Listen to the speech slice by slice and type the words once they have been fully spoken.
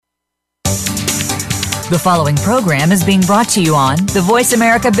The following program is being brought to you on the Voice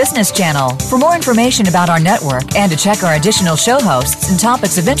America Business Channel. For more information about our network and to check our additional show hosts and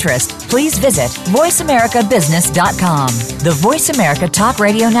topics of interest, please visit voiceamericabusiness.com. The Voice America Talk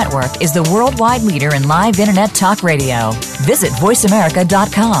Radio Network is the worldwide leader in live Internet talk radio. Visit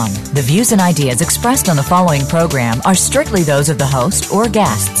voiceamerica.com. The views and ideas expressed on the following program are strictly those of the host or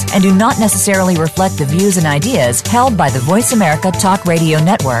guests and do not necessarily reflect the views and ideas held by the Voice America Talk Radio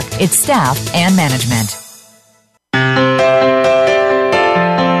Network, its staff, and management.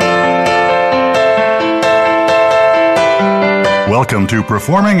 Welcome to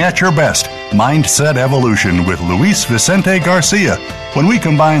Performing at Your Best, Mindset Evolution with Luis Vicente Garcia. When we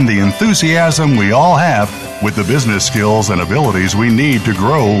combine the enthusiasm we all have with the business skills and abilities we need to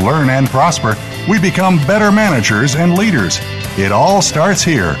grow, learn, and prosper, we become better managers and leaders. It all starts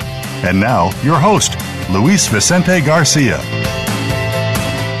here. And now, your host, Luis Vicente Garcia.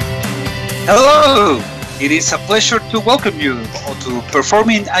 Hello! It is a pleasure to welcome you to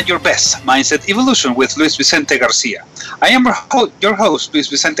Performing at Your Best, Mindset Evolution with Luis Vicente Garcia. I am your host, Luis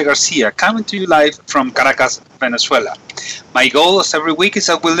Vicente Garcia, coming to you live from Caracas, Venezuela. My goal as every week is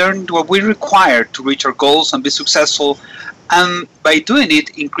that we learn what we require to reach our goals and be successful, and by doing it,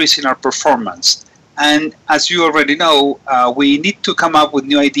 increasing our performance. And as you already know, we need to come up with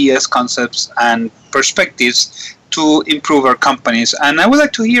new ideas, concepts, and perspectives to improve our companies. And I would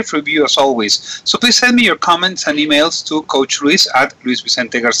like to hear from you as always. So please send me your comments and emails to Coach Luis at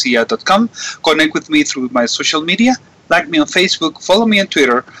luisvicentegarcia.com. Connect with me through my social media. Like me on Facebook, follow me on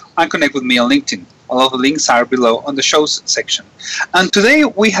Twitter, and connect with me on LinkedIn. All of the links are below on the show's section. And today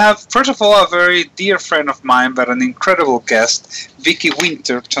we have, first of all, a very dear friend of mine, but an incredible guest, Viki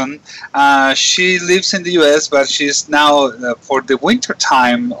Winterton. She lives in the U.S., but she's now, for the winter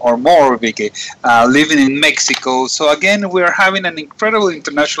time or more, Viki, living in Mexico. So again, we're having an incredible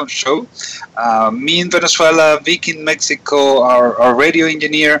international show. Me in Venezuela, Viki in Mexico, our radio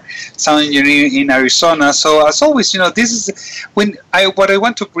engineer, sound engineer in Arizona. So as always, this is what I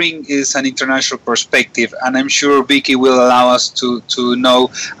want to bring is an international perspective, and I'm sure Viki will allow us to know.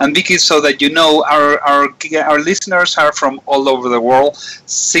 And Viki, so that you know, our listeners are from all over the world,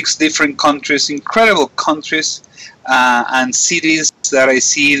 6 different countries, incredible countries, and cities that I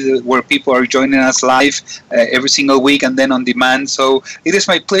see where people are joining us live every single week and then on demand. So it is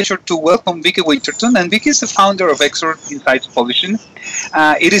my pleasure to welcome Viki Winterton. And Viki is the founder of Excellent Insights Publishing.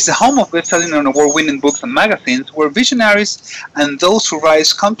 It is the home of best-selling and award-winning books and magazines where visionaries and those who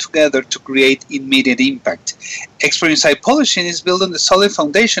rise come together to create immediate impact. Expert Insight Publishing is built on the solid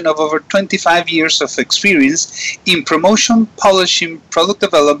foundation of over 25 years of experience in promotion, publishing, product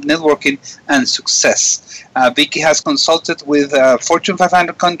development, networking, and success. Viki has consulted with Fortune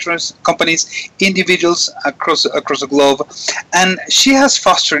 500 companies, individuals across the globe, and she has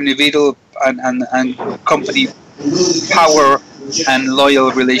fostered individual and company power and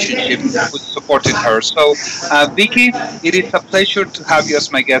loyal relationships who supported her. So, Viki, it is a pleasure to have you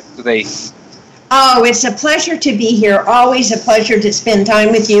as my guest today. Oh, it's a pleasure to be here. Always a pleasure to spend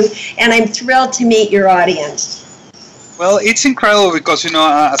time with you, and I'm thrilled to meet your audience. Well, it's incredible because,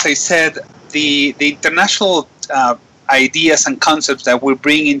 as I said, the international ideas and concepts that we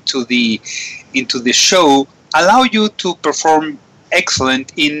bring into the show allow you to perform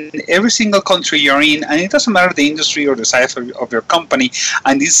excellent in every single country you're in, and it doesn't matter the industry or the size of your company.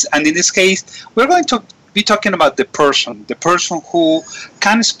 And in this case, we're going to be talking about the person who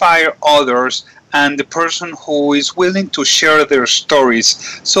can inspire others, and the person who is willing to share their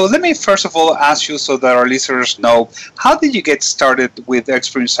stories. So let me first of all ask you, so that our listeners know, how did you get started with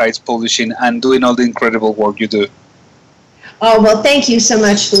Expert Insights Publishing and doing all the incredible work you do? Oh, well, thank you so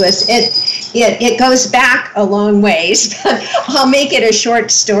much, Louis. It goes back a long ways, but I'll make it a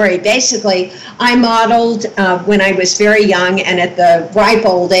short story. Basically, I modeled when I was very young, and at the ripe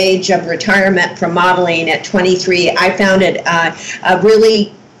old age of retirement from modeling at 23, I founded a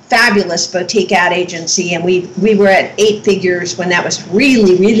really fabulous boutique ad agency, and we were at 8 figures when that was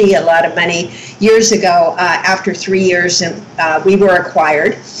really a lot of money years ago. After 3 years, and we were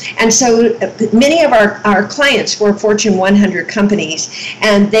acquired, and so many of our clients were Fortune 100 companies,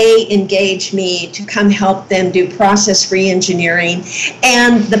 and they engaged me to come help them do process re-engineering,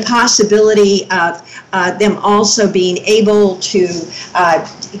 and the possibility of them also being able to,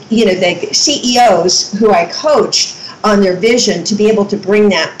 the CEOs who I coached on their vision to be able to bring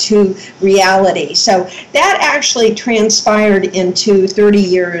that to reality. So that actually transpired into 30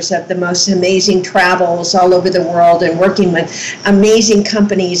 years of the most amazing travels all over the world and working with amazing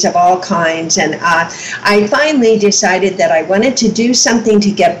companies of all kinds. And I finally decided that I wanted to do something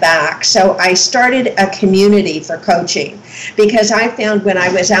to give back. So I started a community for coaching, because I found when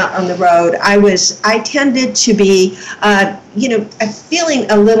I was out on the road, I tended to be, feeling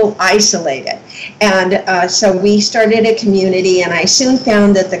a little isolated. And so we started a community, and I soon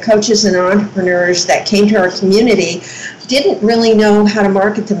found that the coaches and entrepreneurs that came to our community didn't really know how to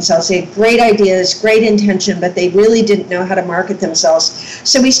market themselves. They had great ideas, great intention, but they really didn't know how to market themselves.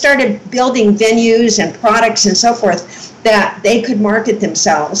 So we started building venues and products and so forth that they could market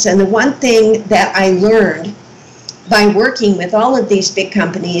themselves. And the one thing that I learned by working with all of these big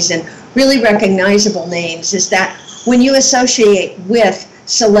companies and really recognizable names is that when you associate with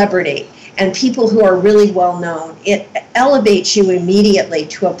celebrity and people who are really well known, it elevates you immediately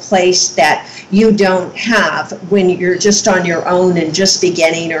to a place that you don't have when you're just on your own and just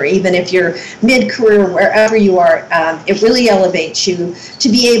beginning, or even if you're mid-career, wherever you are. It really elevates you to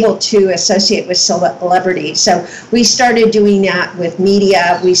be able to associate with celebrities. So we started doing that with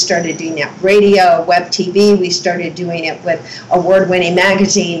media. We started doing that radio, web TV. We started doing it with award-winning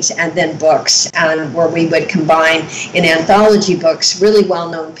magazines, and then books, where we would combine in anthology books really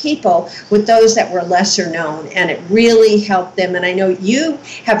well-known people with those that were lesser known, and it really helped them. And I know you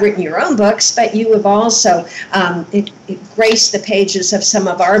have written your own books, but you have also it graced the pages of some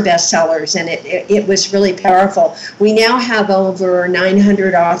of our bestsellers, and it was really powerful. We now have over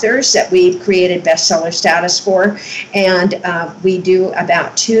 900 authors that we've created bestseller status for, and we do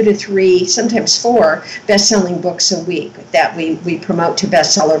about 2 to 3, sometimes 4 best-selling books a week that we promote to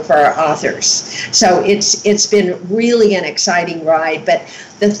bestseller for our authors. So it's been really an exciting ride. But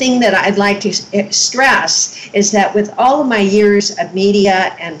the thing that I'd like to stress is that with all of my years of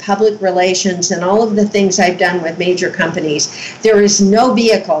media and public relations and all of the things I've done with major companies, there is no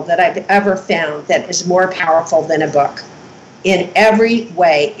vehicle that I've ever found that is more powerful than a book. In every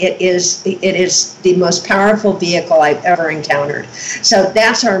way, it is the most powerful vehicle I've ever encountered. So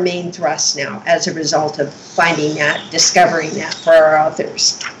that's our main thrust now, as a result of finding that, discovering that for our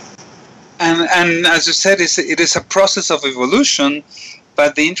authors. And as you said, it is a process of evolution.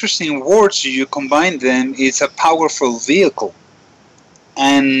 But the interesting words, you combine them, it's a powerful vehicle.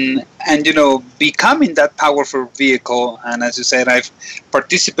 And becoming that powerful vehicle, and as you said, I've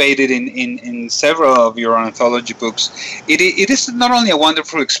participated in several of your anthology books. It is not only a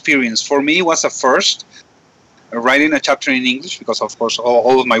wonderful experience. For me, it was a first, writing a chapter in English, because of course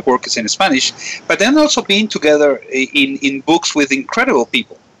all of my work is in Spanish, but then also being together in books with incredible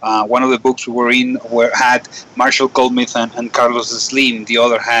people. One of the books we were in had Marshall Goldsmith and Carlos Slim. The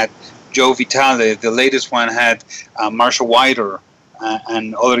other had Joe Vitale. The latest one had Marshall Wider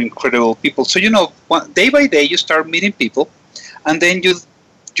and other incredible people. So, day by day you start meeting people, and then you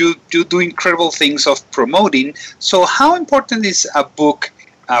do incredible things of promoting. So how important is a book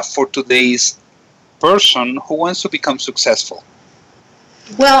for today's person who wants to become successful?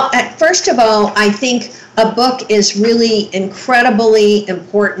 Well, first of all, I think a book is really incredibly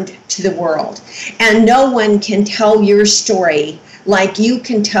important to the world. And no one can tell your story like you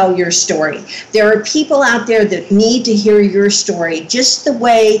can tell your story. There are people out there that need to hear your story just the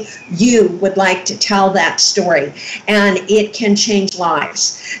way you would like to tell that story, and it can change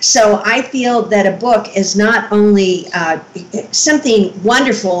lives. So I feel that a book is not only something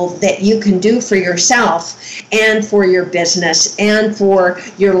wonderful that you can do for yourself and for your business and for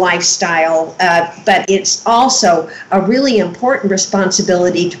your lifestyle, but it's also a really important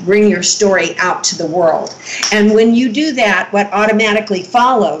responsibility to bring your story out to the world. And when you do that, what automatically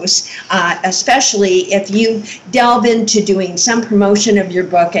follows, especially if you delve into doing some promotion of your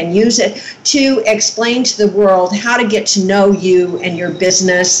book and use it to explain to the world how to get to know you and your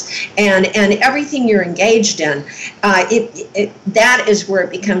business and everything you're engaged in, that is where it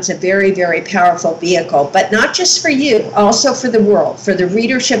becomes a very, very powerful vehicle. But not just for you, also for the world, for the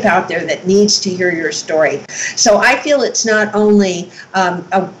readership out there that needs to hear your story. So I feel it's not only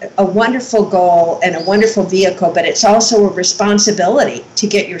a wonderful goal and a wonderful vehicle, but it's also a responsibility to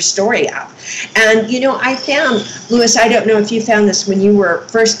get your story out. And, I found, Louis, I don't know if you found this when you were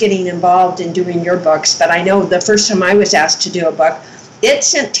first getting involved in doing your books, but I know the first time I was asked to do a book, it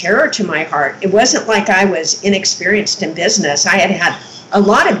sent terror to my heart. It wasn't like I was inexperienced in business. I had a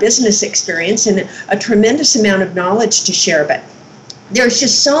lot of business experience and a tremendous amount of knowledge to share, but there's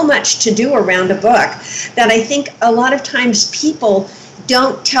just so much to do around a book that I think a lot of times people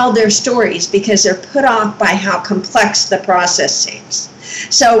don't tell their stories because they're put off by how complex the process seems.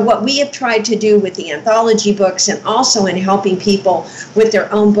 So what we have tried to do with the anthology books and also in helping people with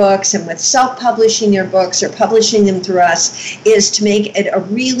their own books and with self-publishing their books or publishing them through us is to make it a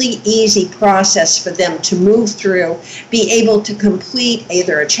really easy process for them to move through, be able to complete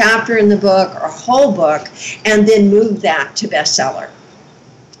either a chapter in the book or a whole book, and then move that to bestseller.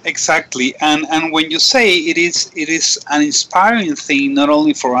 Exactly, and when you say it is an inspiring thing not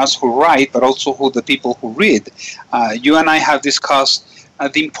only for us who write but also for the people who read. You and I have discussed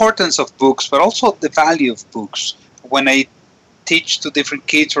the importance of books, but also the value of books. When I teach to different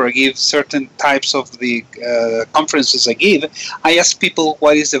kids or I give certain types of the conferences I give, I ask people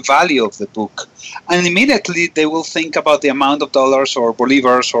what is the value of the book, and immediately they will think about the amount of dollars or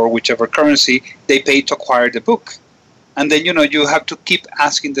bolivars or whichever currency they pay to acquire the book. And then, you have to keep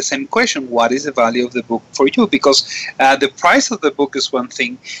asking the same question, what is the value of the book for you? Because the price of the book is one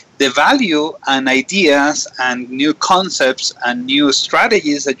thing. The value and ideas and new concepts and new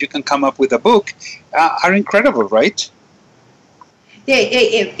strategies that you can come up with a book are incredible, right?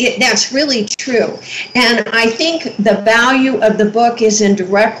 That's really true. And I think the value of the book is in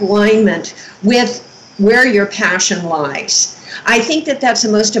direct alignment with where your passion lies. I think that that's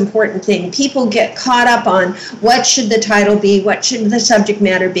the most important thing. People get caught up on what should the title be, what should the subject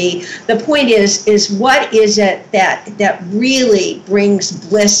matter be. The point is what is it that really brings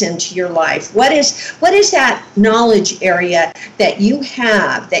bliss into your life? What is that knowledge area that you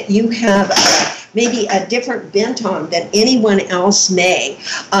have maybe a different bent on than anyone else may?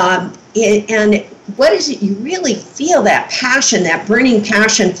 And what is it you really feel that passion, that burning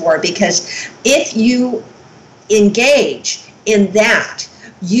passion for? Because if you engage in that,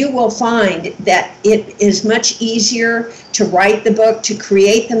 you will find that it is much easier to write the book, to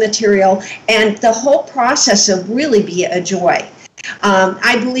create the material, and the whole process will really be a joy.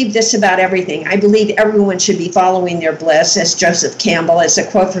 I believe this about everything. I believe everyone should be following their bliss, as Joseph Campbell, as a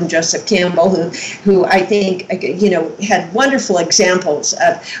quote from Joseph Campbell, who I think, had wonderful examples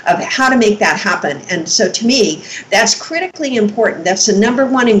of how to make that happen. And so to me, that's critically important. That's the number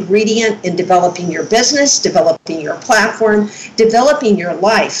one ingredient in developing your business, developing your platform, developing your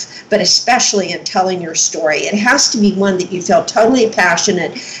life, but especially in telling your story. It has to be one that you feel totally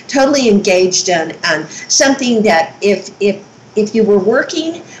passionate, totally engaged in, and something that if you were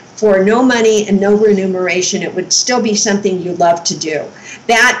working for no money and no remuneration, it would still be something you love to do.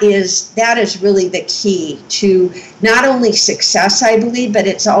 That is really the key to not only success, I believe, but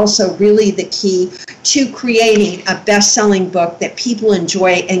it's also really the key to creating a best-selling book that people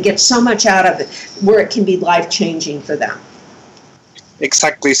enjoy and get so much out of it where it can be life-changing for them.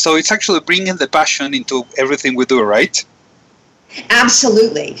 Exactly. So it's actually bringing the passion into everything we do, right?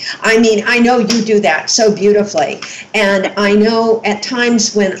 Absolutely. I mean, I know you do that so beautifully. And I know at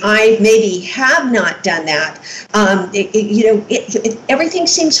times when I maybe have not done that, everything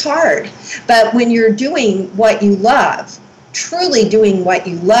seems hard. But when you're doing what you love, truly doing what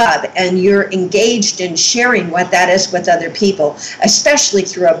you love, and you're engaged in sharing what that is with other people, especially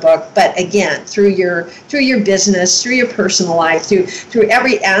through a book, but again, through your business, through your personal life, through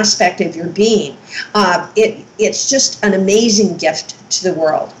every aspect of your being, it's just an amazing gift to the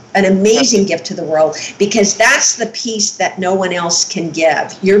world. An amazing gift to the world, because that's the piece that no one else can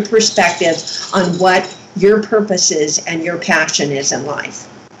give, your perspective on what your purpose is and your passion is in life.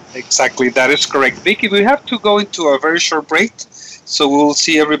 Exactly, that is correct. Viki, we have to go into a very short break, so we'll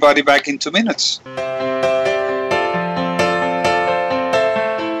see everybody back in 2 minutes.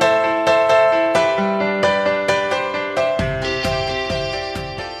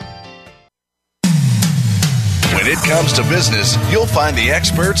 When it comes to business, you'll find the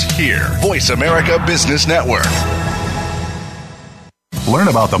experts here. Voice America Business Network. Learn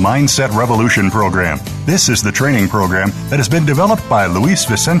about the Mindset Revolution program. This is the training program that has been developed by Luis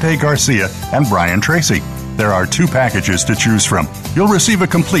Vicente Garcia and Brian Tracy. There are 2 packages to choose from. You'll receive a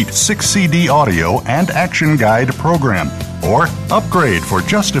complete 6-CD audio and action guide program, or upgrade for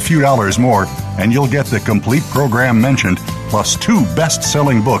just a few dollars more, and you'll get the complete program mentioned, plus 2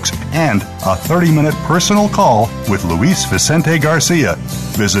 best-selling books and a 30-minute personal call with Luis Vicente Garcia.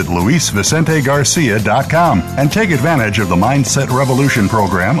 Visit LuisVicenteGarcia.com and take advantage of the Mindset Revolution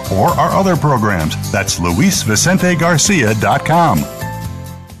program or our other programs. That's LuisVicenteGarcia.com.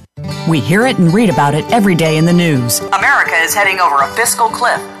 We hear it and read about it every day in the news. America is heading over a fiscal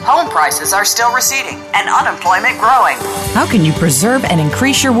cliff. Home prices are still receding and unemployment growing. How can you preserve and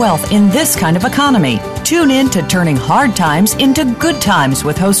increase your wealth in this kind of economy? Tune in to Turning Hard Times into Good Times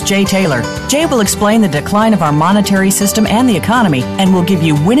with host Jay Taylor. Jay will explain the decline of our monetary system and the economy, and will give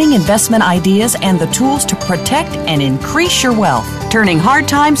you winning investment ideas and the tools to protect and increase your wealth. Turning Hard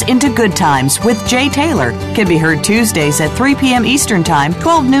Times into Good Times with Jay Taylor can be heard Tuesdays at 3 p.m. Eastern Time,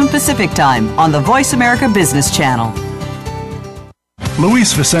 12 noon Pacific Time on the Voice America Business Channel.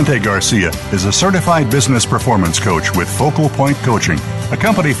 Luis Vicente Garcia is a certified business performance coach with Focal Point Coaching, a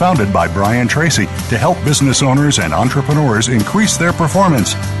company founded by Brian Tracy to help business owners and entrepreneurs increase their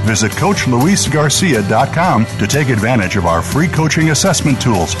performance. Visit CoachLuisGarcia.com to take advantage of our free coaching assessment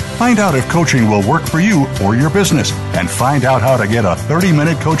tools. Find out if coaching will work for you or your business, and find out how to get a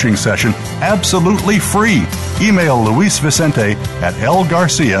 30-minute coaching session absolutely free. Email Luis Vicente at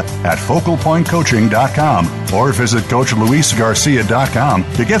lgarcia@FocalPointCoaching.com or visit CoachLuisGarcia.com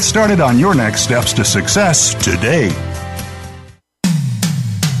to get started on your next steps to success today.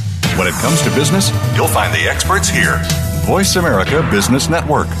 When it comes to business, you'll find the experts here. Voice America Business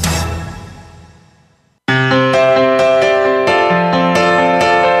Network.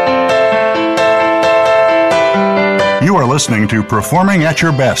 You are listening to Performing at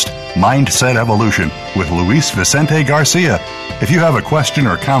Your Best, Mindset Evolution with Luis Vicente Garcia. If you have a question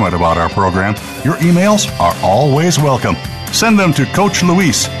or comment about our program, your emails are always welcome. Send them to Coach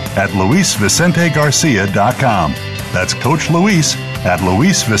Luis at LuisVicenteGarcia.com. That's Coach Luis at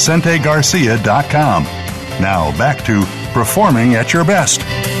LuisVicenteGarcia.com. Now back to Performing at Your Best.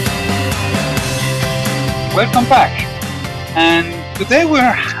 Welcome back. And today we're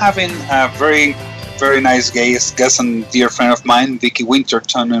having a very nice guest and dear friend of mine, Viki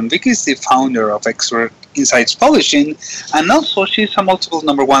Winterton. And Viki is the founder of Expert Insights Publishing, and also she's a multiple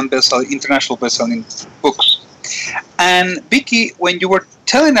 #1 international best-selling books. And Viki, when you were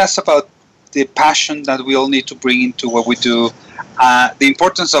telling us about the passion that we all need to bring into what we do, the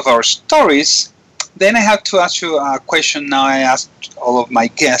importance of our stories, then I have to ask you a question. Now I ask all of my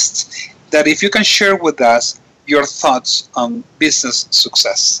guests that if you can share with us your thoughts on business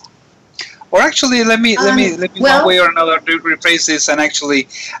success. Or actually, let me one way or another rephrase this, and actually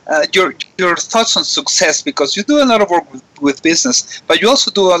your thoughts on success, because you do a lot of work with business, but you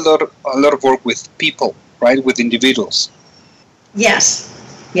also do a lot of work with people, right? With individuals. Yes.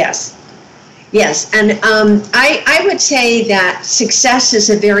 And I would say that success is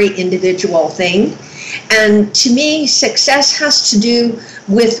a very individual thing. And to me, success has to do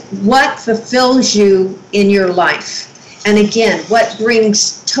with what fulfills you in your life. And again, what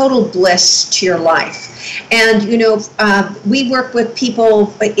brings total bliss to your life. And, we work with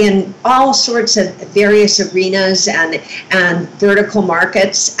people in all sorts of various arenas and vertical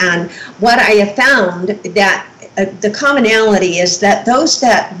markets. And what I have found that the commonality is that those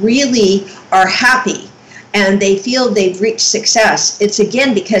that really are happy and they feel they've reached success, it's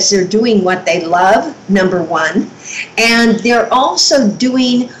again because they're doing what they love, number one, and they're also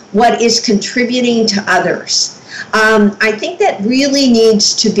doing what is contributing to others. I think that really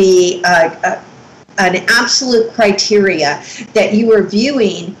needs to be an absolute criteria that you are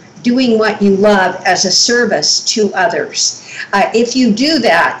viewing doing what you love as a service to others. If you do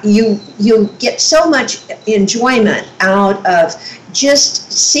that, you get so much enjoyment out of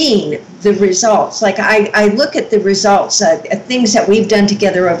just seeing the results. Like I look at the results, things that we've done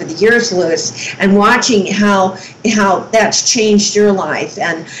together over the years, Louis, and watching how that's changed your life,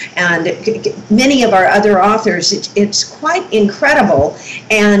 and many of our other authors. It's quite incredible,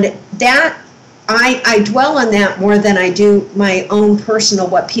 and that. I dwell on that more than I do my own personal,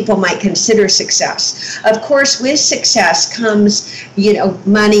 what people might consider success. Of course, with success comes,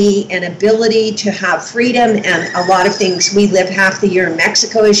 money and ability to have freedom and a lot of things. We live half the year in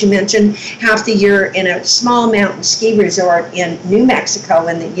Mexico, as you mentioned, half the year in a small mountain ski resort in New Mexico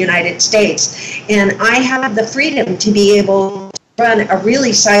in the United States. And I have the freedom to be able to run a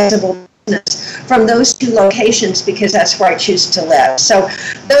really sizable from those two locations because that's where I choose to live. So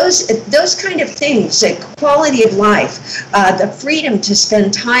those kind of things, the quality of life, the freedom to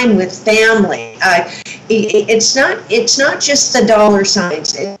spend time with family. It's not just the dollar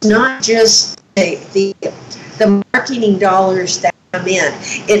signs. It's not just the marketing dollars that come in.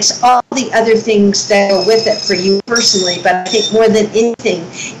 It's all the other things that go with it for you personally. But I think more than anything,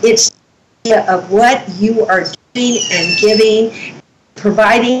 it's the idea of what you are doing and giving,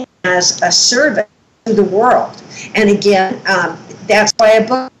 providing as a service to the world. And again, that's why a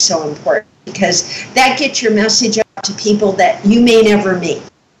book is so important, because that gets your message out to people that you may never meet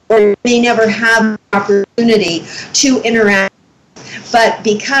or you may never have an opportunity to interact with. But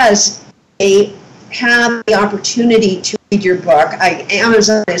because they have the opportunity to read your book,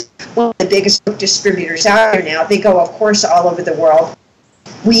 Amazon is one of the biggest book distributors out there now. They go, of course, all over the world.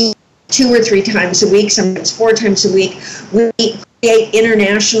 We 2 or 3 times a week, sometimes 4 times a week. We create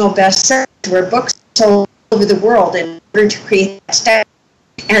international bestsellers where books are sold all over the world in order to create that status.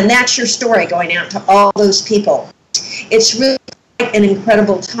 And that's your story going out to all those people. It's really an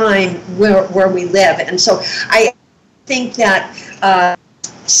incredible time where we live. And so I think that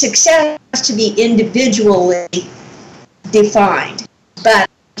success has to be individually defined. But I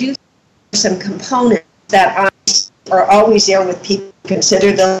do think there are some components that are always there with people who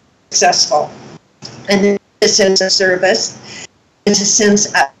consider them successful. And there's a sense of service. There's a sense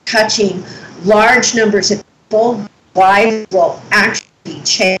of touching large numbers of people. Lives will actually be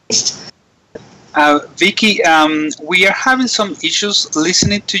changed. Viki, we are having some issues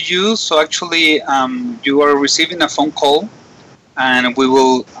listening to you. So actually, you are receiving a phone call, and I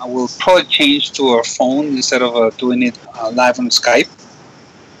will probably change to our phone instead of doing it live on Skype.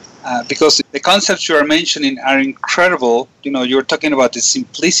 Because the concepts you are mentioning are incredible. You know, you're talking about the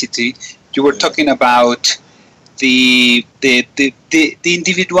simplicity. You were talking about the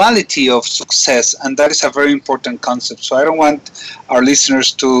individuality of success, and that is a very important concept. So I don't want our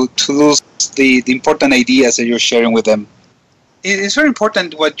listeners to lose the important ideas that you're sharing with them. It is very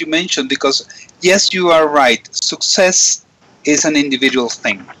important what you mentioned, because yes, you are right. Success is an individual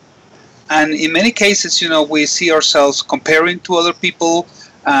thing, and in many cases, you know, we see ourselves comparing to other people.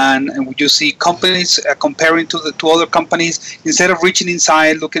 And you see companies comparing to other companies, instead of reaching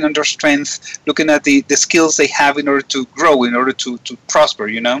inside, looking at their strength, looking at the skills they have in order to grow, in order to prosper,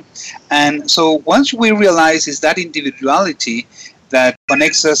 you know. And so once we realize is that individuality that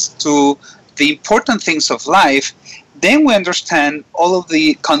connects us to the important things of life, then we understand all of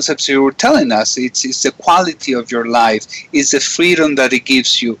the concepts you were telling us. It's the quality of your life, it's the freedom that it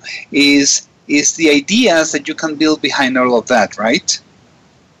gives you, is the ideas that you can build behind all of that, right?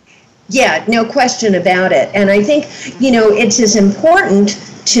 Yeah, no question about it. And I think, you know, it's as important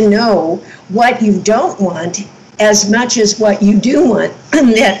to know what you don't want as much as what you do want,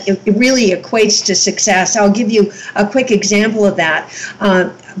 that it really equates to success. I'll give you a quick example of that.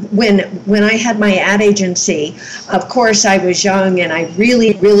 When I had my ad agency, of course I was young and I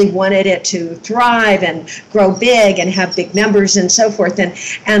really, really wanted it to thrive and grow big and have big numbers and so forth.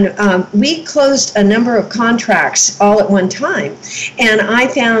 And we closed a number of contracts all at one time. And I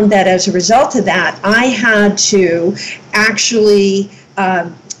found that as a result of that, I had to actually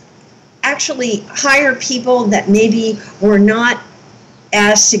hire people that maybe were not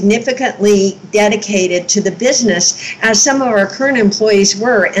as significantly dedicated to the business as some of our current employees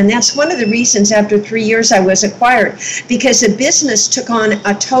were. And that's one of the reasons after 3 years I was acquired, because the business took on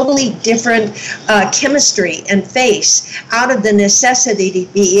a totally different chemistry and face out of the necessity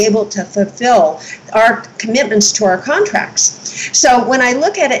to be able to fulfill our commitments to our contracts. So when I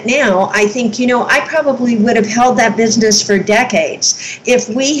look at it now, I think, you know, I probably would have held that business for decades if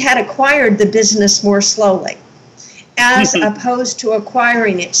we had acquired the business more slowly, as opposed to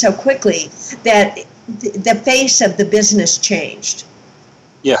acquiring it so quickly that the face of the business changed.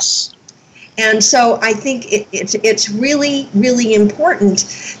 Yes. And so I think it's really, really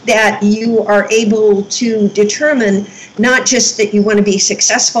important that you are able to determine not just that you want to be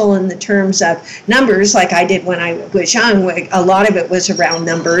successful in the terms of numbers, like I did when I was young. A lot of it was around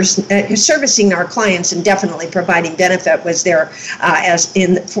numbers. Servicing our clients and definitely providing benefit was there as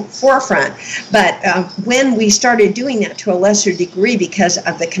in the forefront. But when we started doing that to a lesser degree because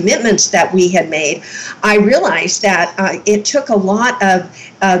of the commitments that we had made, I realized that it took a lot of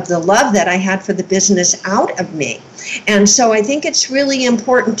the love that I had for the business out of me. And so I think it's really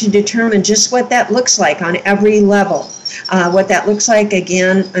important to determine just what that looks like on every level. What that looks like,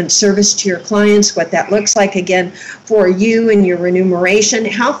 again, in service to your clients, what that looks like, again, for you and your remuneration.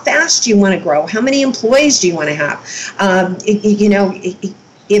 How fast do you want to grow? How many employees do you want to have?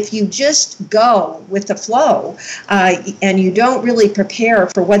 If you just go with the flow and you don't really prepare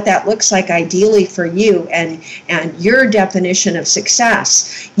for what that looks like ideally for you and your definition of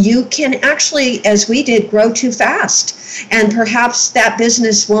success, you can actually, as we did, grow too fast. And perhaps that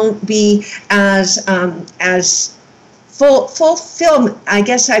business won't be as fulfillment, I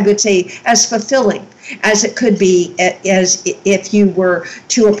guess I would say, as fulfilling as it could be as if you were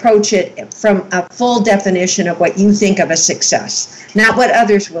to approach it from a full definition of what you think of a success. Not what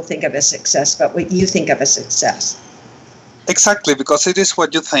others will think of as success, but what you think of as success. Exactly, because it is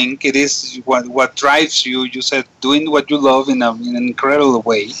what you think. It is what drives you. You said doing what you love in an incredible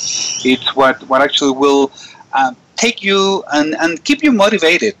way. It's what actually will take you and keep you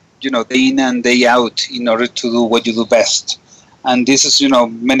motivated, day in and day out, in order to do what you do best. And this is,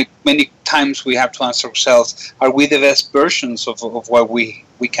 many times we have to ask ourselves, are we the best versions of what we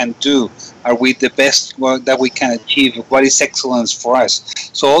can do? Are we the best that we can achieve? What is excellence for us?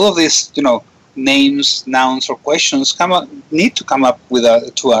 So all of these, names, nouns, or questions need to come up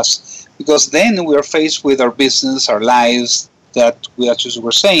to us, because then we are faced with our business, our lives, that we actually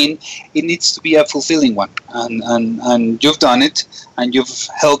were saying, it needs to be a fulfilling one. And you've done it, and you've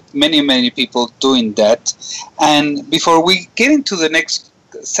helped many people doing that. And before we get into the next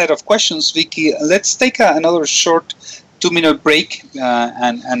set of questions, Viki, let's take another short 2-minute break,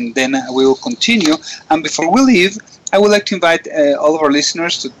 and then we will continue. And before we leave, I would like to invite all of our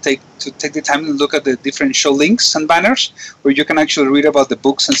listeners to take the time to look at the different show links and banners, where you can actually read about the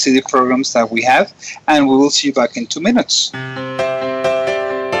books and CD programs that we have. And we will see you back in 2 minutes.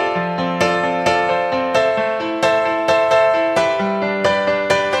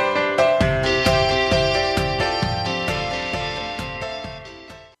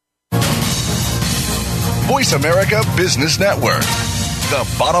 Voice America Business Network, the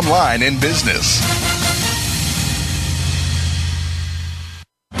bottom line in business.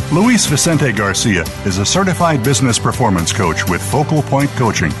 Luis Vicente Garcia is a certified business performance coach with Focal Point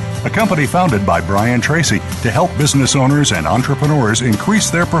Coaching, a company founded by Brian Tracy to help business owners and entrepreneurs increase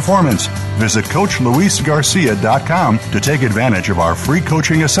their performance. Visit CoachLuisGarcia.com to take advantage of our free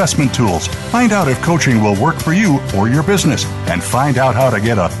coaching assessment tools. Find out if coaching will work for you or your business, and find out how to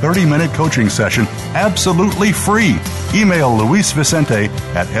get a 30-minute coaching session absolutely free. Email Luis Vicente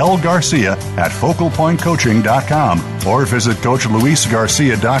at lgarcia@FocalPointCoaching.com or visit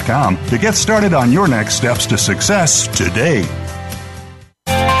CoachLuisGarcia.com to get started on your next steps to success today.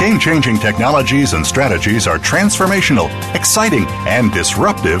 Game-changing technologies and strategies are transformational, exciting, and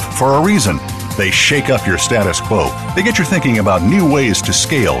disruptive for a reason. They shake up your status quo. They get you thinking about new ways to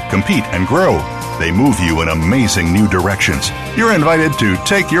scale, compete, and grow. They move you in amazing new directions. You're invited to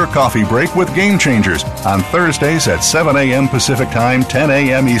take your coffee break with Game Changers on Thursdays at 7 a.m. Pacific Time, 10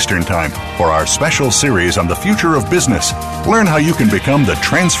 a.m. Eastern Time for our special series on the future of business. Learn how you can become the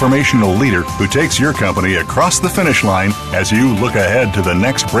transformational leader who takes your company across the finish line as you look ahead to the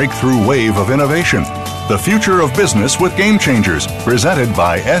next breakthrough wave of innovation. The Future of Business with Game Changers, presented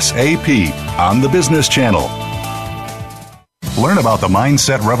by SAP on the Business Channel. Learn about the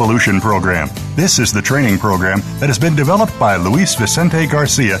Mindset Revolution program. This is the training program that has been developed by Luis Vicente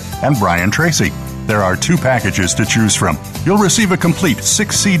Garcia and Brian Tracy. There are 2 packages to choose from. You'll receive a complete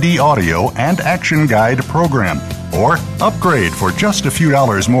 6-CD audio and action guide program, or upgrade for just a few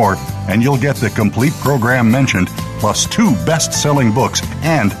dollars more, and you'll get the complete program mentioned, plus 2 best-selling books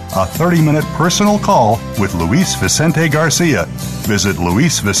and a 30-minute personal call with Luis Vicente Garcia. Visit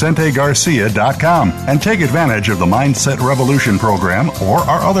LuisVicenteGarcia.com and take advantage of the Mindset Revolution program or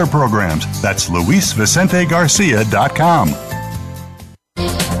our other programs. That's LuisVicenteGarcia.com.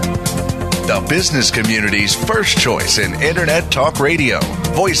 The business community's first choice in Internet Talk Radio.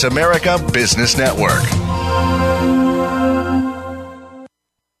 Voice America Business Network.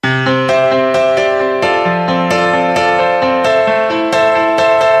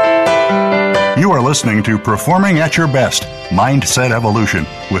 You are listening to Performing at Your Best, Mindset Evolution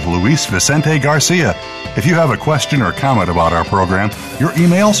with Luis Vicente Garcia. If you have a question or comment about our program, your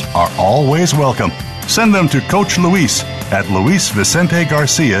emails are always welcome. Send them to Coach Luis at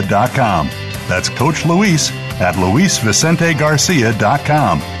LuisVicenteGarcia.com. That's Coach Luis at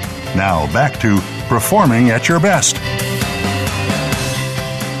LuisVicenteGarcia.com. Now back to Performing at Your Best.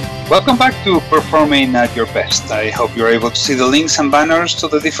 Welcome back to Performing at Your Best. I hope you're able to see the links and banners to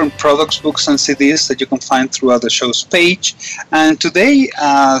the different products, books, and CDs that you can find throughout the show's page. And today,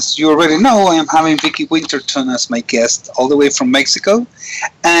 as you already know, I am having Viki Winterton as my guest all the way from Mexico.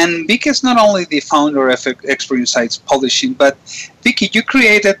 And Viki is not only the founder of Expert Insights Publishing, but Viki, you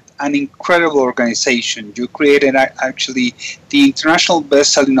created an incredible organization. You created actually the International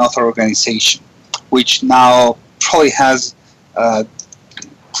Best-Selling Author Organization, which now probably has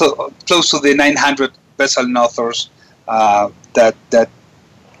close to the 900 best-selling authors that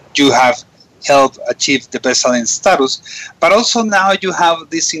you have helped achieve the best-selling status. But also now you have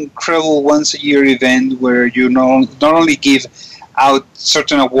this incredible once-a-year event where you not only give out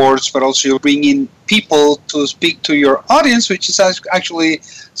certain awards, but also you bring in people to speak to your audience, which is actually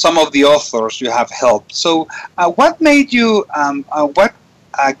some of the authors you have helped. So what made you, what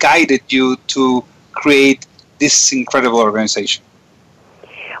guided you to create this incredible organization?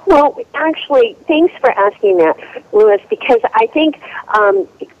 Well, actually, thanks for asking that, Louis, because I think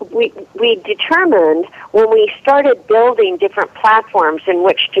we determined when we started building different platforms in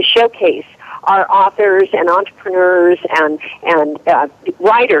which to showcase our authors and entrepreneurs and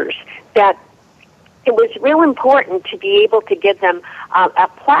writers that it was real important to be able to give them a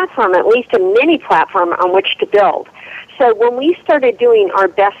platform, at least a mini platform on which to build. So when we started doing our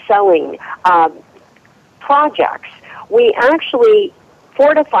best-selling projects, we actually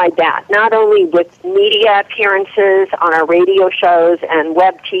fortified that, not only with media appearances on our radio shows and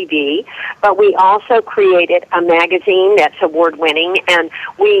web TV, but we also created a magazine that's award-winning, and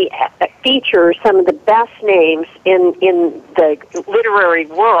we feature some of the best names in the literary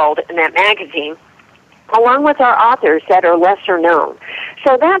world in that magazine, along with our authors that are lesser known.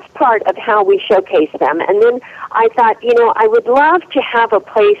 So that's part of how we showcase them. And then I thought, I would love to have a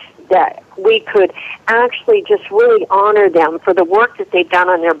place that we could actually just really honor them for the work that they've done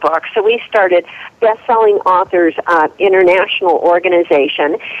on their books. So we started Best-Selling Authors International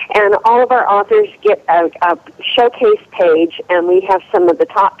Organization, and all of our authors get a showcase page, and we have some of the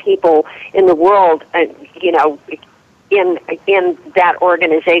top people in the world, in that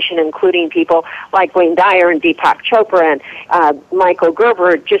organization, including people like Wayne Dyer and Deepak Chopra and Michael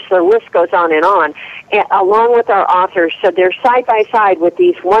Gerber. Just the list goes on, along with our authors. So they're side by side with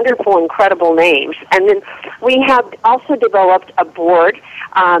these wonderful, incredible names. And then we have also developed a board,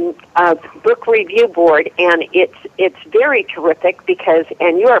 a book review board, and it's very terrific because,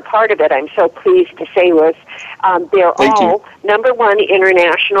 and you are a part of it, I'm so pleased to say, Louis, they're all #1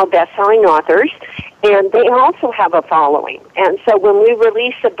 international best-selling authors, and they also have a following. And so when we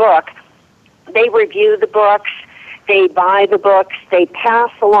release a book, they review the books, they buy the books, they pass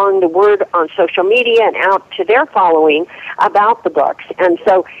along the word on social media and out to their following about the books. And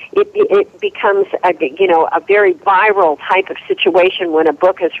so it becomes a very viral type of situation when a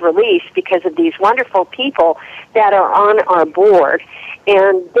book is released because of these wonderful people that are on our board.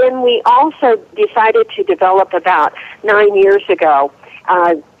 And then we also decided to develop about 9 years ago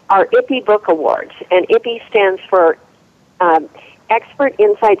our IPI Book Awards, and IPI stands for Expert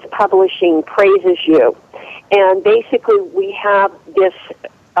Insights Publishing Praises You. And basically we have this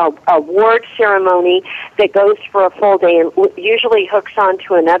award ceremony that goes for a full day and usually hooks on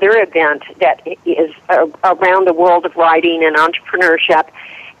to another event that is around the world of writing and entrepreneurship.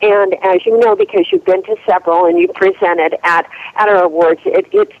 And as you know, because you've been to several and you've presented at our awards,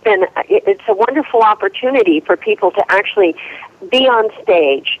 it's a wonderful opportunity for people to actually be on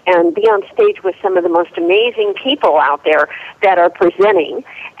stage with some of the most amazing people out there that are presenting,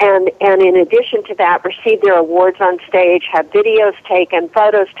 and in addition to that, receive their awards on stage, have videos taken,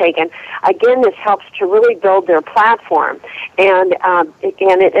 photos taken. Again, this helps to really build their platform, and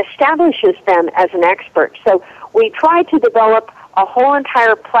it establishes them as an expert. So we try to develop a whole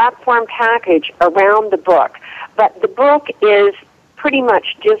entire platform package around the book, but the book is pretty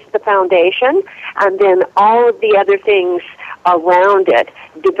much just the foundation, and then all of the other things around it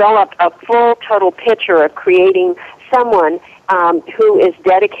develop a full total picture of creating someone who is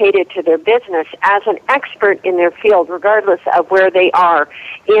dedicated to their business as an expert in their field, regardless of where they are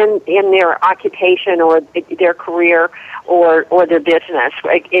in their occupation or their career or their business.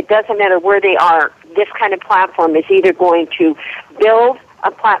 It doesn't matter where they are. This kind of platform is either going to build a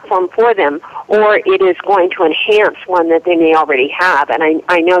platform for them, or it is going to enhance one that they may already have. And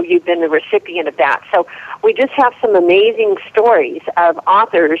I know you've been the recipient of that. So we just have some amazing stories of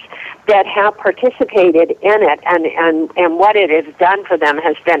authors that have participated in it, and what it has done for them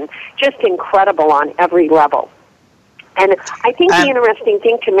has been just incredible on every level. And I think the interesting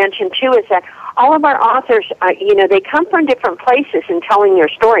thing to mention, too, is that all of our authors, they come from different places in telling their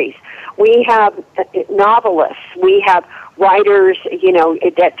stories. We have novelists, we have writers,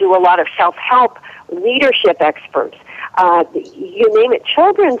 that do a lot of self-help, leadership experts, you name it,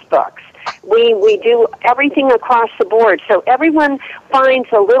 children's books. We do everything across the board. So everyone finds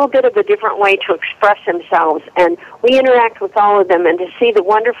a little bit of a different way to express themselves, and we interact with all of them, and to see the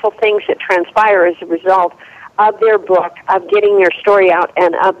wonderful things that transpire as a result of their book, of getting their story out,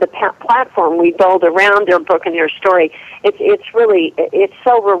 and of the platform we build around their book and their story. It's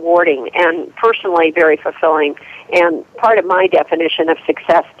so rewarding and personally very fulfilling, and part of my definition of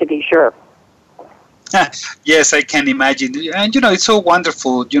success, to be sure. Yes, I can imagine. And, it's so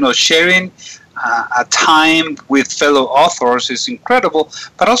wonderful, sharing a time with fellow authors is incredible,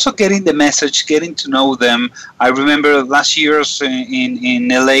 but also getting the message, getting to know them. I remember last year in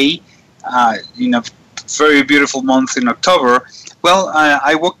LA, very beautiful month in October. Well,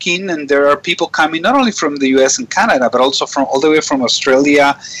 I walk in and there are people coming not only from the US and Canada, but also from all the way from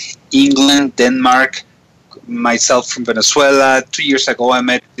Australia, England, Denmark, myself from Venezuela. 2 years ago, I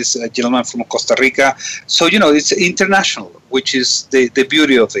met this gentleman from Costa Rica. So, it's international, which is the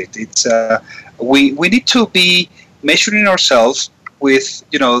beauty of it. It's we need to be measuring ourselves with,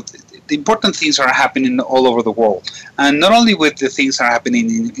 the important things are happening all over the world. And not only with the things that are happening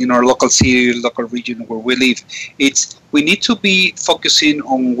in our local city, local region where we live, we need to be focusing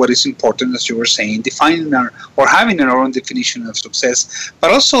on what is important, as you were saying, defining or having our own definition of success, but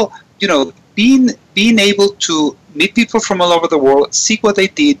also, being able to meet people from all over the world, see what they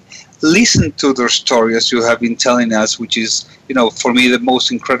did, listen to their story, as you have been telling us, which is, for me, the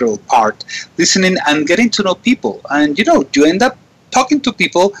most incredible part, listening and getting to know people. And, you end up talking to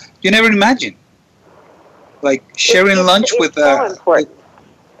people you never imagined, like sharing lunch with... so important.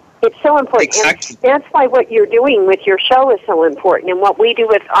 It's so important. Exactly. And that's why what you're doing with your show is so important, and what we do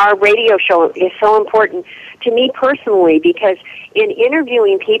with our radio show is so important to me personally, because in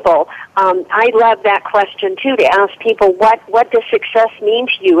interviewing people, I love that question too, to ask people, what does success mean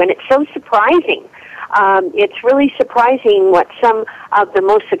to you? And it's so surprising. It's really surprising what some of the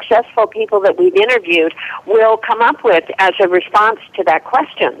most successful people that we've interviewed will come up with as a response to that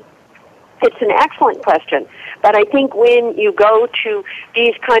question. It's an excellent question. But I think when you go to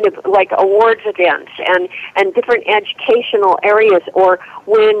these kind of like awards events and different educational areas, or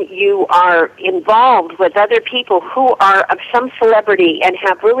when you are involved with other people who are of some celebrity and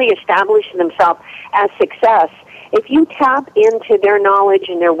have really established themselves as success, if you tap into their knowledge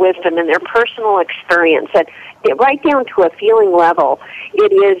and their wisdom and their personal experience, and right down to a feeling level,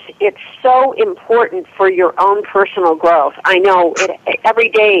 it's so important for your own personal growth. I know every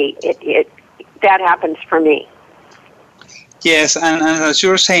day that happens for me. Yes, and as you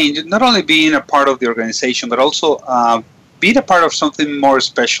were saying, not only being a part of the organization, but also being a part of something more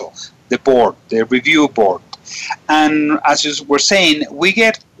special, the board, the review board. And as you were saying, we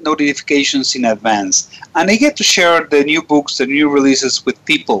get notifications in advance, and I get to share the new books, the new releases with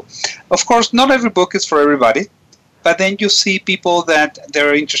people. Of course, not every book is for everybody, but then you see people that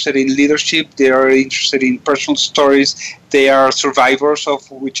they're interested in leadership, they are interested in personal stories, they are survivors of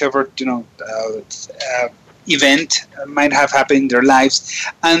whichever event might have happened in their lives,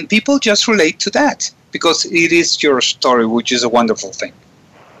 and people just relate to that because it is your story, which is a wonderful thing.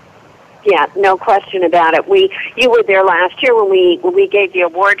 Yeah, no question about it. You were there last year when we gave the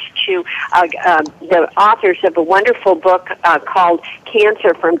awards to the authors of a wonderful book called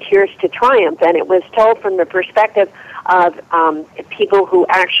Cancer from Tears to Triumph, and it was told from the perspective of people who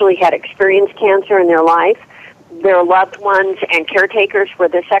actually had experienced cancer in their life. Their loved ones and caretakers were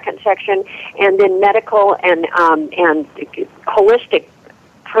the second section, and then medical and holistic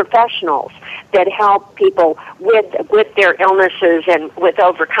professionals that help people with their illnesses and with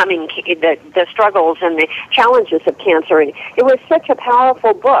overcoming the struggles and the challenges of cancer. And it was such a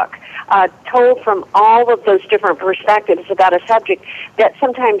powerful book, told from all of those different perspectives about a subject that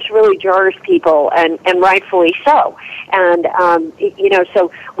sometimes really jars people, and rightfully so. And,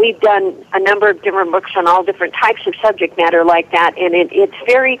 so we've done a number of different books on all different types of subject matter like that, and it's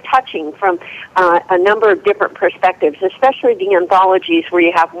very touching from a number of different perspectives, especially the anthologies where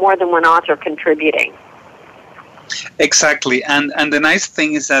you have more than one author contributing. Exactly, and the nice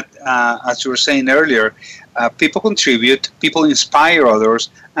thing is that, as you were saying earlier, people contribute, people inspire others,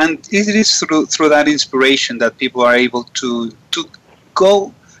 and it is through that inspiration that people are able to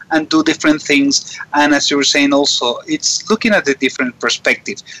go and do different things. And as you were saying also, it's looking at the different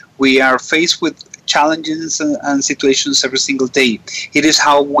perspectives. We are faced with challenges and situations every single day. It is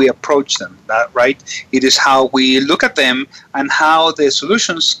how we approach them, right? It is how we look at them and how the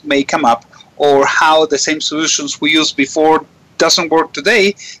solutions may come up, or how the same solutions we used before doesn't work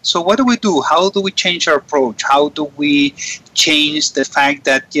today. So what do we do? How do we change our approach? How do we change the fact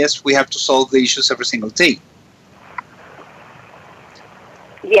that, yes, we have to solve the issues every single day?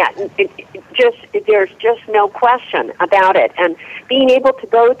 Yeah, there's just no question about it. And being able to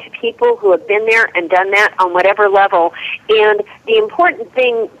go to people who have been there and done that on whatever level. And the important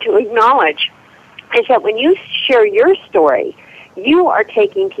thing to acknowledge is that when you share your story, you are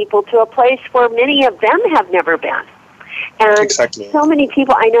taking people to a place where many of them have never been. And exactly. So many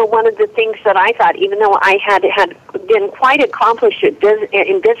people, I know one of the things that I thought, even though I had been quite accomplished in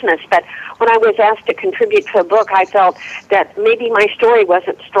business, but when I was asked to contribute to a book, I felt that maybe my story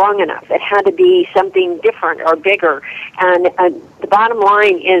wasn't strong enough. It had to be something different or bigger. And the bottom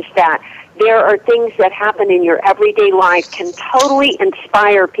line is that there are things that happen in your everyday life can totally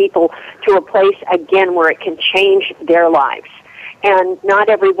inspire people to a place, again, where it can change their lives. And not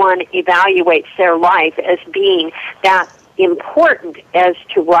everyone evaluates their life as being that important as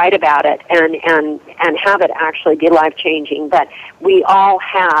to write about it and have it actually be life-changing. But we all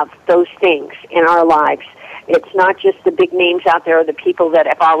have those things in our lives. It's not just the big names out there or the people that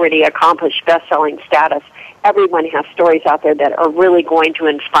have already accomplished best-selling status. Everyone has stories out there that are really going to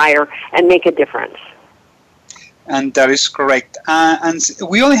inspire and make a difference. And that is correct. And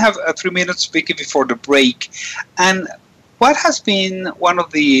we only have 3 minutes, Viki, before the break. And what has been one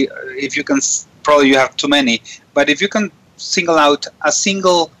of the, if you can, probably you have too many, but if you can single out a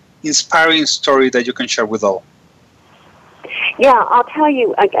single inspiring story that you can share with all. Yeah, I'll tell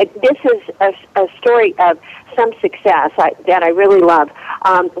you, this is a story of some success that I really love.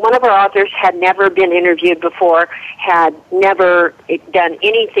 One of our authors had never been interviewed before, had never done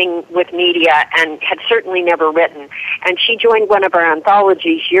anything with media, and had certainly never written. And she joined one of our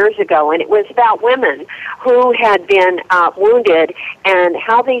anthologies years ago, and it was about women who had been wounded and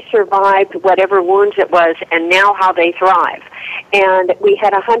how they survived whatever wounds it was, and now how they thrive. And we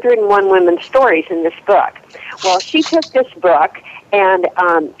had 101 women's stories in this book. Well, she took this book, and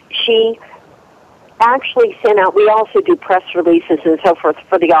she actually sent out, we also do press releases and so forth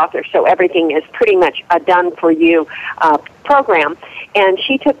for the author, so everything is pretty much a done-for-you program. And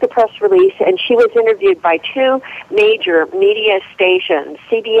she took the press release, and she was interviewed by 2 major media stations,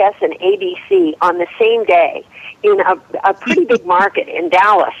 CBS and ABC, on the same day in a pretty big market in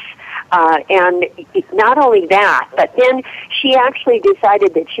Dallas. And not only that, but then she actually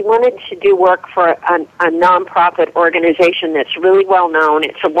decided that she wanted to do work for a nonprofit organization that's really well known.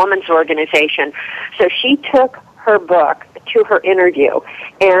 It's a women's organization. So she took her book to her interview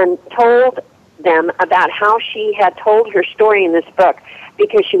and told them about how she had told her story in this book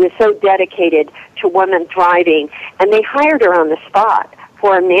because she was so dedicated to women thriving. And they hired her on the spot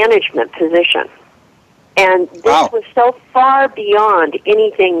for a management position. And this was so far beyond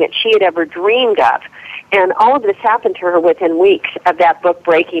anything that she had ever dreamed of. And all of this happened to her within weeks of that book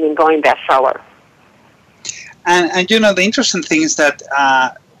breaking and going bestseller. And you know, the interesting thing is that,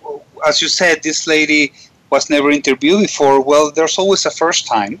 as you said, this lady was never interviewed before. Well, there's always a first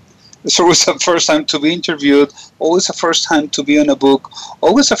time. There's always a first time to be interviewed, always a first time to be on a book,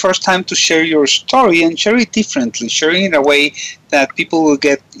 always a first time to share your story and share it differently, sharing it in a way that people will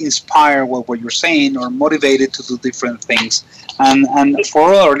get inspired with what you're saying or motivated to do different things. And for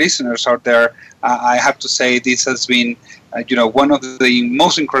all our listeners out there, I have to say this has been one of the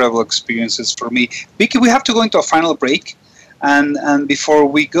most incredible experiences for me. Viki, we have to go into a final break. And before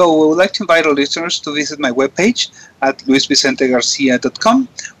we go, I would like to invite our listeners to visit my webpage at luisvicentegarcia.com,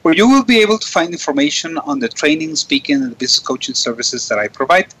 where you will be able to find information on the training, speaking, and business coaching services that I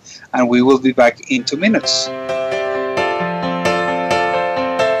provide. And we will be back in 2 minutes.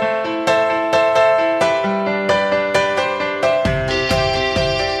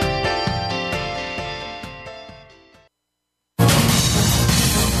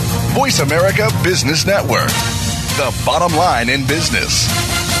 Voice America Business Network, the bottom line in business.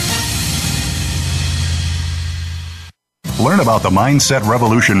 Learn about the Mindset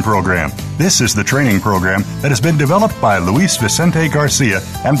Revolution program. This is the training program that has been developed by Luis Vicente Garcia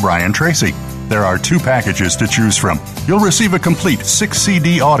and Brian Tracy. There are 2 packages to choose from. You'll receive a complete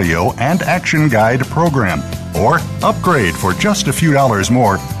 6-CD audio and action guide program, or upgrade for just a few dollars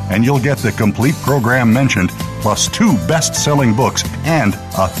more, and you'll get the complete program mentioned, plus 2 best-selling books and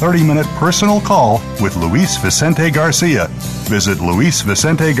a 30-minute personal call with Luis Vicente Garcia. Visit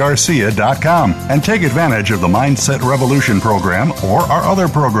luisvicentegarcia.com and take advantage of the Mindset Revolution program or our other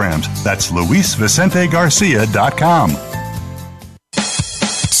programs. That's luisvicentegarcia.com.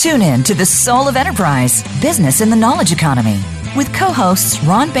 Tune in to The Soul of Enterprise, Business in the Knowledge Economy, with co-hosts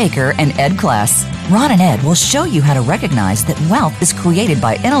Ron Baker and Ed Kless. Ron and Ed will show you how to recognize that wealth is created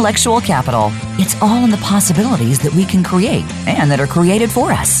by intellectual capital. It's all in the possibilities that we can create and that are created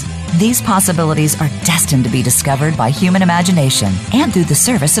for us. These possibilities are destined to be discovered by human imagination and through the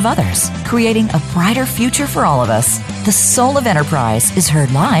service of others, creating a brighter future for all of us. The Soul of Enterprise is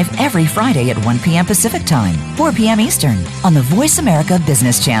heard live every Friday at 1 p.m. Pacific Time, 4 p.m. Eastern, on the Voice America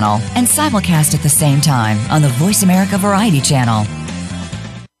Business Channel, and simulcast at the same time on the Voice America Variety Channel.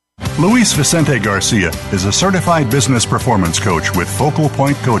 Luis Vicente Garcia is a certified business performance coach with Focal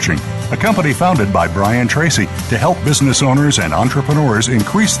Point Coaching, a company founded by Brian Tracy to help business owners and entrepreneurs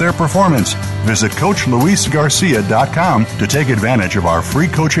increase their performance. Visit CoachLuisGarcia.com to take advantage of our free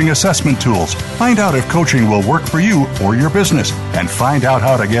coaching assessment tools. Find out if coaching will work for you or your business, and find out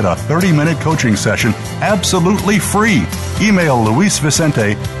how to get a 30-minute coaching session absolutely free. Email Luis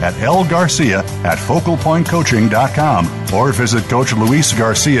Vicente at lgarcia@FocalPointCoaching.com or visit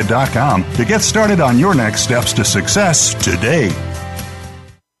CoachLuisGarcia.com to get started on your next steps to success today.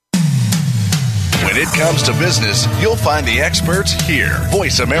 When it comes to business, you'll find the experts here.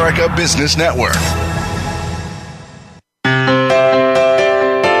 Voice America Business Network.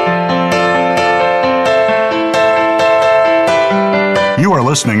 You are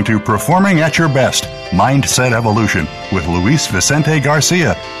listening to Performing at Your Best, Mindset Evolution with Luis Vicente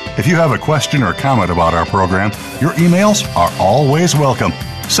Garcia. If you have a question or comment about our program, your emails are always welcome.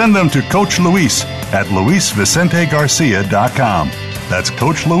 Send them to Coach Luis at LuisVicenteGarcia.com. That's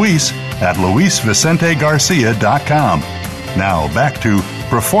Coach Luis at LuisVicenteGarcia.com. Now back to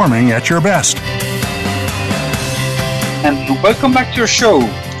Performing at Your Best. And welcome back to your show.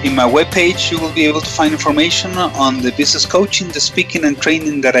 In my webpage, you will be able to find information on the business coaching, the speaking and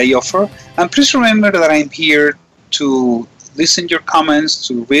training that I offer. And please remember that I'm here to listen to your comments,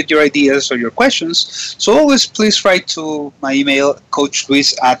 to read your ideas or your questions. So always please write to my email,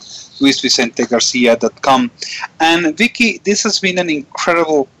 coachluis@luisvicentegarcia.com. And Viki, this has been an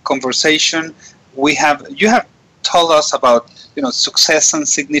incredible conversation. You have told us about success and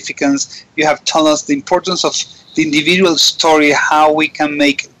significance. You have told us the importance of the individual story, how we can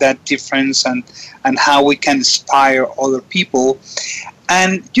make that difference and how we can inspire other people.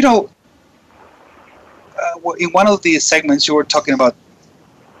 And, in one of the segments you were talking about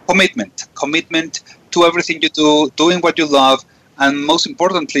commitment to everything you do, doing what you love, and most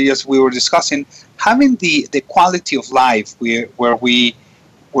importantly, as we were discussing, having the quality of life where we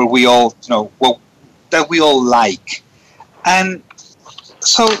all, that we all like. And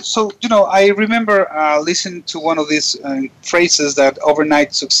So I remember listening to one of these phrases that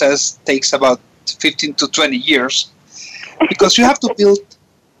overnight success takes about 15 to 20 years, because you have to build.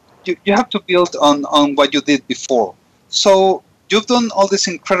 You have to build on what you did before. So you've done all these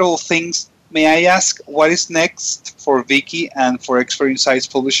incredible things. May I ask what is next for Viki and for Expert Insights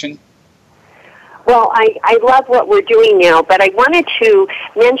Publishing? Well, I love what we're doing now, but I wanted to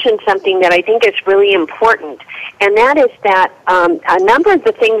mention something that I think is really important, and that is that a number of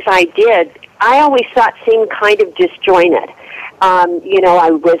the things I did, I always thought seemed kind of disjointed. I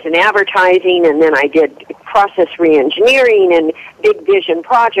was in advertising, and then I did process reengineering and big vision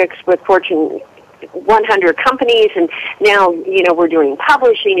projects with Fortune 100 companies, and now, we're doing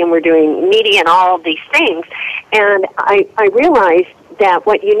publishing and we're doing media and all of these things. And I realized that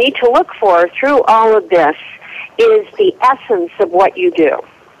what you need to look for through all of this is the essence of what you do.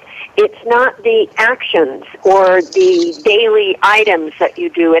 It's not the actions or the daily items that you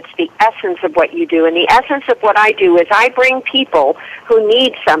do. It's the essence of what you do. And the essence of what I do is I bring people who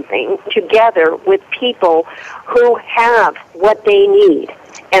need something together with people who have what they need.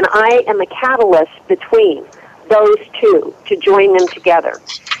 And I am a catalyst between those two to join them together.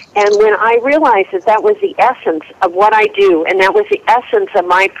 And when I realized that that was the essence of what I do, and that was the essence of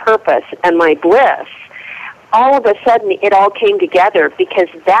my purpose and my bliss, all of a sudden it all came together, because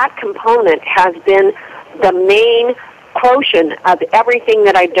that component has been the main quotient of everything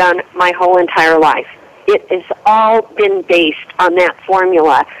that I've done my whole entire life. It has all been based on that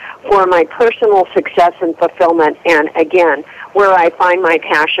formula for my personal success and fulfillment, and again, where I find my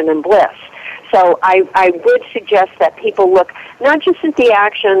passion and bliss. So I would suggest that people look not just at the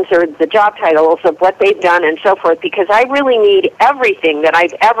actions or the job titles of what they've done and so forth, because I really need everything that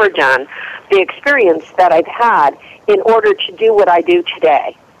I've ever done, the experience that I've had, in order to do what I do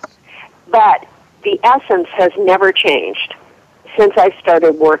today. But the essence has never changed since I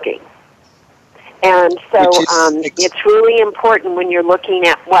started working. And so it's really important when you're looking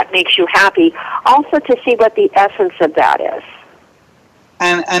at what makes you happy, also to see what the essence of that is.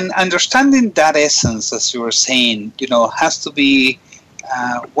 And understanding that essence, as you were saying, has to be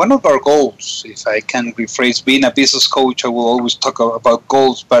one of our goals. If I can rephrase, being a business coach, I will always talk about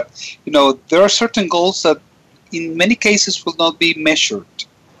goals. But, there are certain goals that in many cases will not be measured,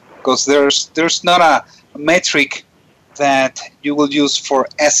 because there's not a metric that you will use for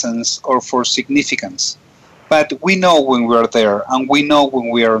essence or for significance. But we know when we're there, and we know when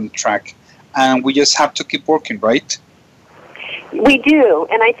we are on track. And we just have to keep working, right? We do,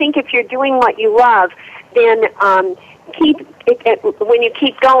 and I think if you're doing what you love, then when you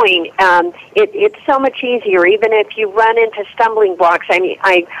keep going, it's so much easier, even if you run into stumbling blocks. I mean,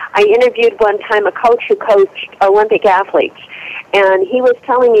 I interviewed one time a coach who coached Olympic athletes, and he was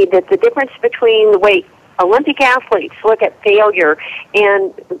telling me that the difference between the way Olympic athletes look at failure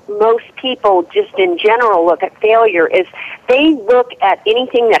and most people just in general look at failure is they look at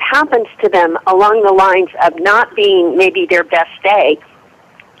anything that happens to them along the lines of not being maybe their best day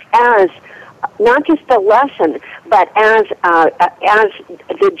as not just the lesson, but as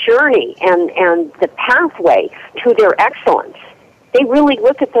the journey and the pathway to their excellence. They really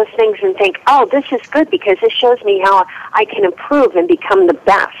look at those things and think, oh, this is good because this shows me how I can improve and become the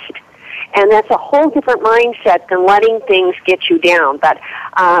best. And that's a whole different mindset than letting things get you down. But,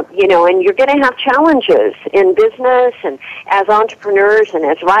 and you're going to have challenges in business and as entrepreneurs and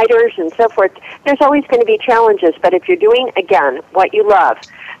as writers and so forth. There's always going to be challenges, but if you're doing, again, what you love,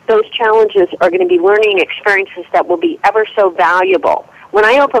 those challenges are going to be learning experiences that will be ever so valuable. When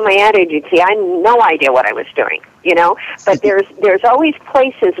I opened my ad agency, I had no idea what I was doing, but there's always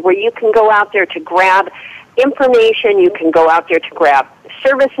places where you can go out there to grab information, you can go out there to grab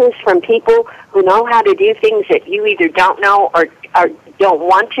services from people who know how to do things that you either don't know or don't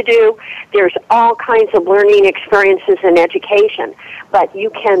want to do. There's all kinds of learning experiences and education, but you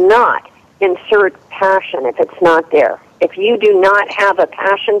cannot insert passion if it's not there. If you do not have a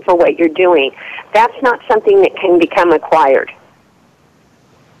passion for what you're doing, that's not something that can become acquired.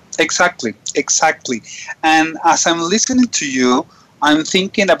 Exactly. And as I'm listening to you, I'm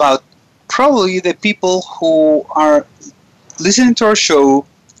thinking about probably the people who are listening to our show,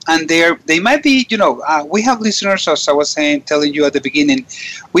 and they might be, we have listeners, as I was telling you at the beginning,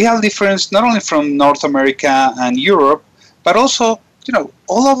 we have difference not only from North America and Europe, but also,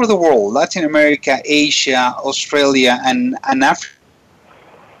 all over the world, Latin America, Asia, Australia, and Africa.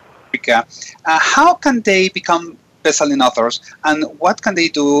 How can they become best-selling authors, and what can they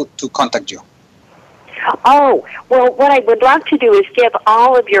do to contact you? Oh, well, what I would love to do is give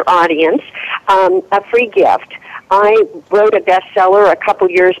all of your audience a free gift. I wrote a bestseller a couple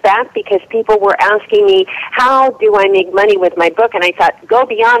years back because people were asking me, how do I make money with my book? And I thought, go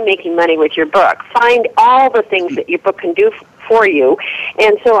beyond making money with your book. Find all the things that your book can do for you.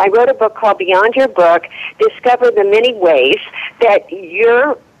 And so I wrote a book called Beyond Your Book, Discover the Many Ways That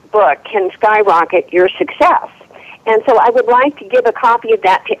Your Book Can Skyrocket Your Success. And so I would like to give a copy of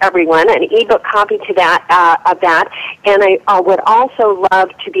that to everyone, an ebook copy to that of that. And I would also love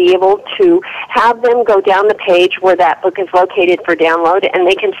to be able to have them go down the page where that book is located for download, and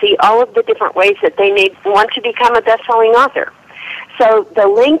they can see all of the different ways that they may want to become a best-selling author. So the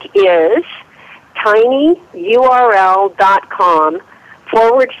link is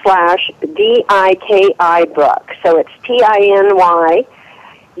tinyurl.com/DIKI book. So it's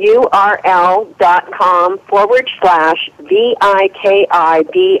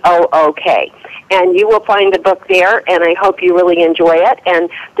TINYURL.com/VIKIBOOK. And you will find the book there, and I hope you really enjoy it. And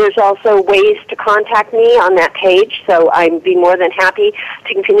there's also ways to contact me on that page, so I'd be more than happy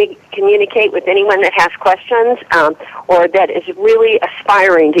to communicate with anyone that has questions or that is really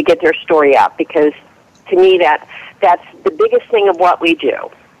aspiring to get their story out, because to me that's the biggest thing of what we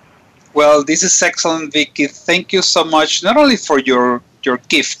do. Well, this is excellent, Viki. Thank you so much, not only for your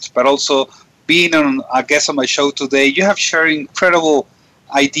gift, but also being a guest on my show today. You have shared incredible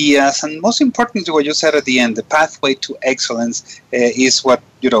ideas, and most importantly, what you said at the end, the pathway to excellence is what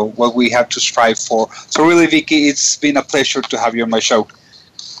we have to strive for. So really, Viki, it's been a pleasure to have you on my show.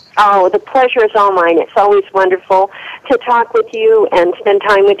 Oh, the pleasure is all mine. It's always wonderful to talk with you and spend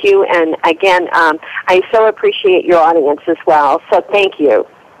time with you. And again, I so appreciate your audience as well. So thank you.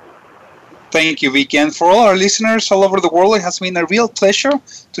 Thank you, Viki. And for all our listeners all over the world, it has been a real pleasure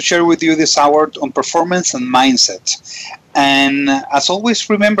to share with you this hour on performance and mindset. And as always,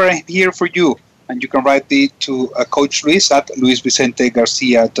 remember, I'm here for you. And you can write me to Coach Luis at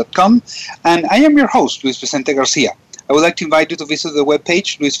luisvicentegarcia.com. And I am your host, Luis Vicente Garcia. I would like to invite you to visit the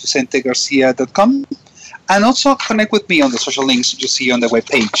webpage, luisvicentegarcia.com. And also connect with me on the social links you see on the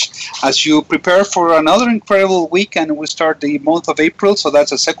webpage. As you prepare for another incredible week, and we start the month of April, so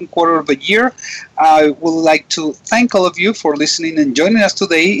that's the second quarter of the year, I would like to thank all of you for listening and joining us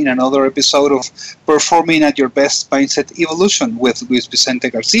today in another episode of Performing at Your Best Mindset Evolution with Luis Vicente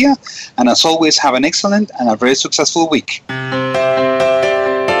Garcia. And as always, have an excellent and a very successful week.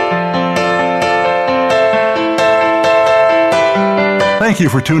 Thank you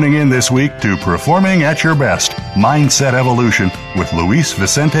for tuning in this week to Performing at Your Best, Mindset Evolution with Luis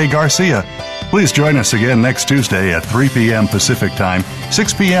Vicente Garcia. Please join us again next Tuesday at 3 p.m. Pacific Time,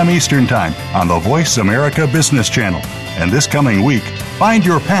 6 p.m. Eastern Time on the Voice America Business Channel. And this coming week, find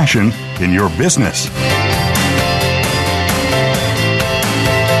your passion in your business.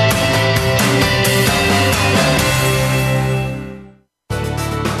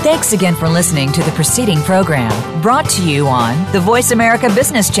 Thanks again for listening to the preceding program, brought to you on the Voice America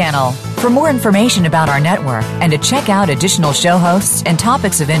Business Channel. For more information about our network and to check out additional show hosts and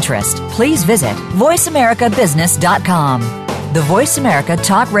topics of interest, please visit voiceamericabusiness.com. The Voice America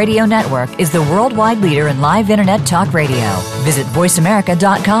Talk Radio Network is the worldwide leader in live Internet talk radio. Visit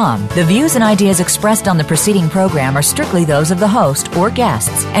voiceamerica.com. The views and ideas expressed on the preceding program are strictly those of the host or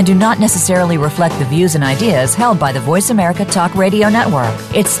guests and do not necessarily reflect the views and ideas held by the Voice America Talk Radio Network,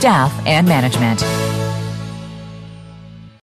 its staff, and management.